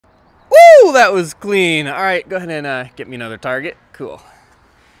Woo, that was clean. All right, go ahead and get me another target. Cool.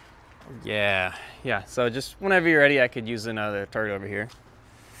 Yeah, so just whenever you're ready, I could use another target over here.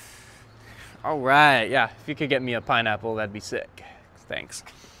 All right, yeah, if you could get me a pineapple, that'd be sick. Thanks.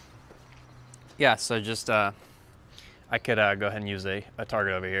 Yeah, so just, I could go ahead and use a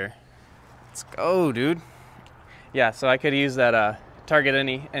target over here. Let's go, dude. Yeah, so I could use that target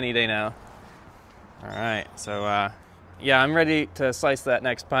any day now. All right, so yeah, I'm ready to slice that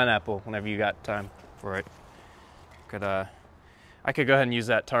next pineapple whenever you got time for it. I could go ahead and use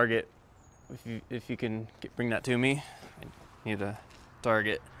that target if you can bring that to me. I need a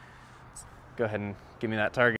target. Go ahead and give me that target.